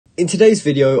In today's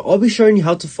video, I'll be showing you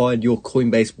how to find your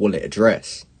Coinbase wallet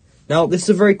address. Now, this is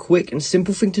a very quick and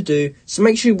simple thing to do, so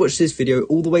make sure you watch this video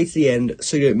all the way to the end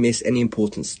so you don't miss any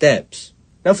important steps.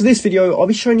 Now for this video, I'll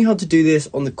be showing you how to do this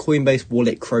on the Coinbase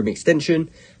Wallet Chrome extension.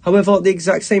 However, the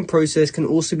exact same process can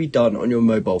also be done on your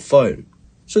mobile phone.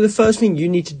 So the first thing you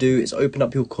need to do is open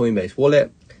up your Coinbase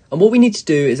wallet. And what we need to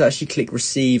do is actually click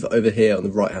receive over here on the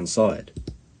right hand side.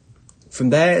 From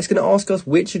there, it's going to ask us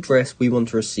which address we want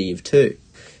to receive to.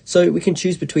 So we can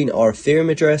choose between our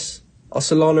Ethereum address, our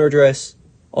Solana address,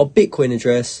 our Bitcoin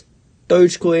address,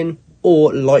 Dogecoin,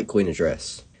 or Litecoin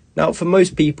address. Now for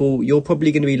most people, you're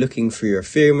probably going to be looking for your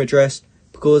Ethereum address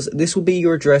because this will be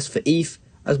your address for ETH,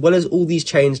 as well as all these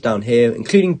chains down here,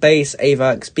 including Base,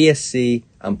 AVAX, BSC,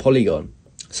 and Polygon.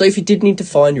 So if you did need to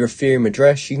find your Ethereum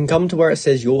address, you can come to where it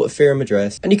says your Ethereum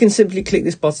address, and you can simply click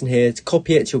this button here to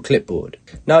copy it to your clipboard.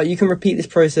 Now you can repeat this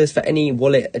process for any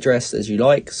wallet address as you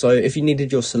like. So if you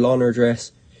needed your Solana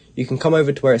address, you can come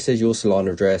over to where it says your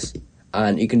Solana address,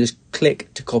 and you can just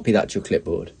click to copy that to your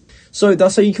clipboard. So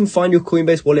that's how you can find your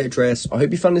Coinbase wallet address. I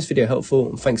hope you found this video helpful,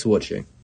 and thanks for watching.